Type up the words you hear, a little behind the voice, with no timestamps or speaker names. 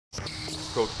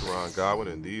Coach Ron Godwin,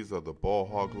 and these are the Ball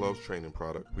Hog Gloves training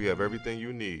product. We have everything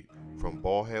you need, from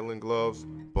ball handling gloves,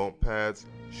 bump pads,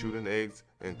 shooting eggs,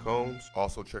 and cones.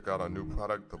 Also check out our new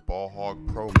product, the Ball Hog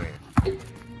Pro Man.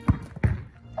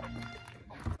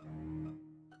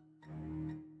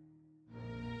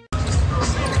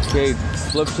 Cade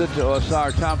flips it to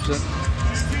Ausar Thompson.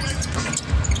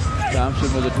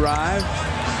 Thompson with a drive,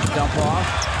 dump off.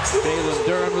 Jalen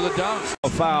Duran with a dunk. A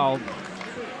foul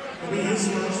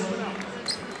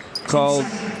called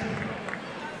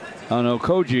on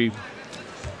Okoji.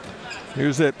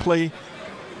 Here's that play,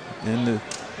 and the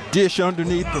dish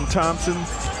underneath from Thompson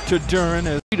to Duran.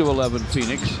 3-11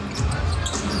 Phoenix.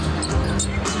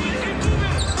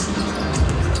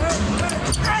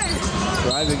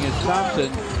 Driving is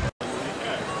Thompson.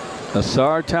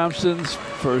 Ausar Thompson's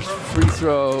first free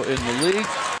throw in the league.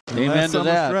 Amen to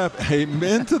that.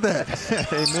 Amen to that.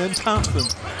 Amen, Thompson.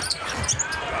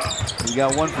 He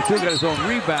got 1 for 2, got his own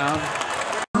rebound.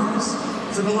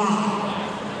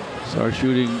 Ausar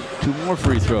shooting 2 more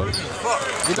free throws.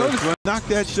 You notice, knock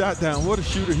that shot down. What a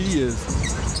shooter he is.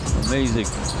 Amazing.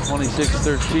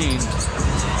 26-13.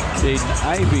 Jaden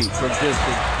Ivey from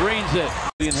distance drains it.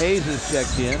 Julian Hayes is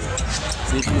checked in.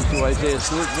 Dishes to Isaiah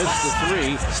Stewart, missed the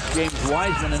 3. James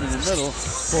Wiseman in the middle,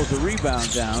 pulls the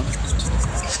rebound down.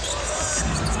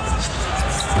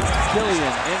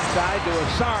 Killian inside to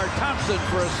Ausar Thompson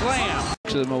for a slam.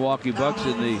 To the Milwaukee Bucks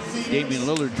in the Damian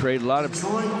Lillard trade. A lot of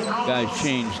guys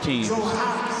change teams.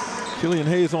 Killian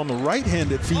Hayes on the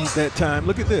right-handed feed that time.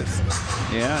 Look at this.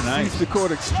 Yeah, nice. Sees the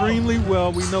court extremely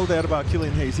well. We know that about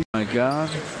Killian Hayes. My God.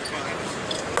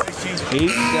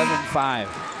 8-7-5.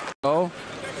 Oh,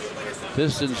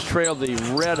 Pistons trail the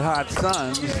red-hot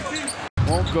Suns.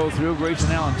 Won't go through.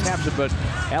 Grayson Allen taps it, but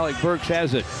Alec Burks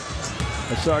has it.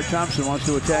 Ausar Thompson wants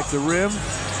to attack the rim.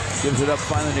 Gives it up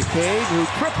finally to Cade, who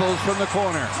triples from the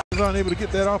corner. They're not able to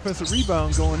get that offensive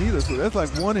rebound going either, so that's like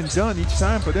one and done each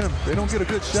time for them. They don't get a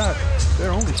good shot.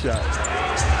 Their only shot.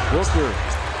 Booker,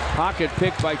 pocket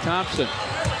pick by Thompson.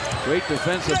 Great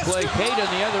defensive play. Cade on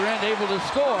the other end, able to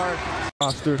score.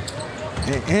 Roster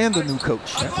and the new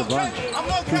coach. That's a bunch.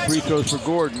 2 free throws for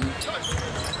Gordon.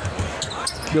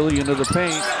 Killian to the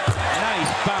paint.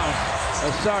 Nice bounce.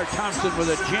 Ausar Thompson with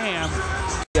a jam.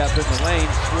 Up in the lane,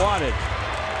 swatted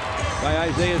by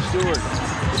Isaiah Stewart.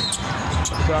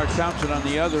 Ausar Thompson on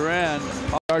the other end.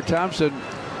 Ausar Thompson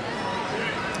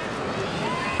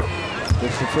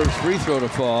gets the first free throw to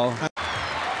fall.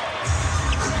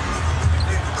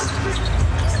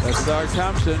 Ausar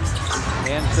Thompson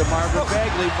hands to Marvin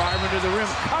Bagley. Marvin to the rim,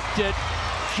 cupped it.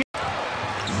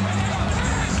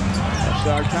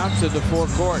 Ausar Thompson to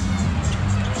forecourt.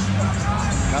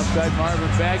 Outside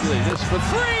Marvin Bagley. This for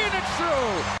 3 and it's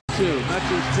through. 2.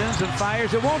 Metro spins and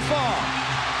fires. It won't fall.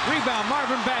 Rebound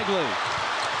Marvin Bagley.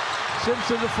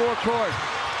 Simpson to forecourt.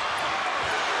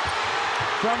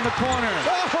 From the corner.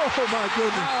 Oh my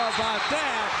goodness. How about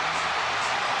that?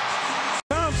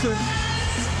 Thompson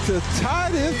to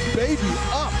tie this baby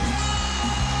up.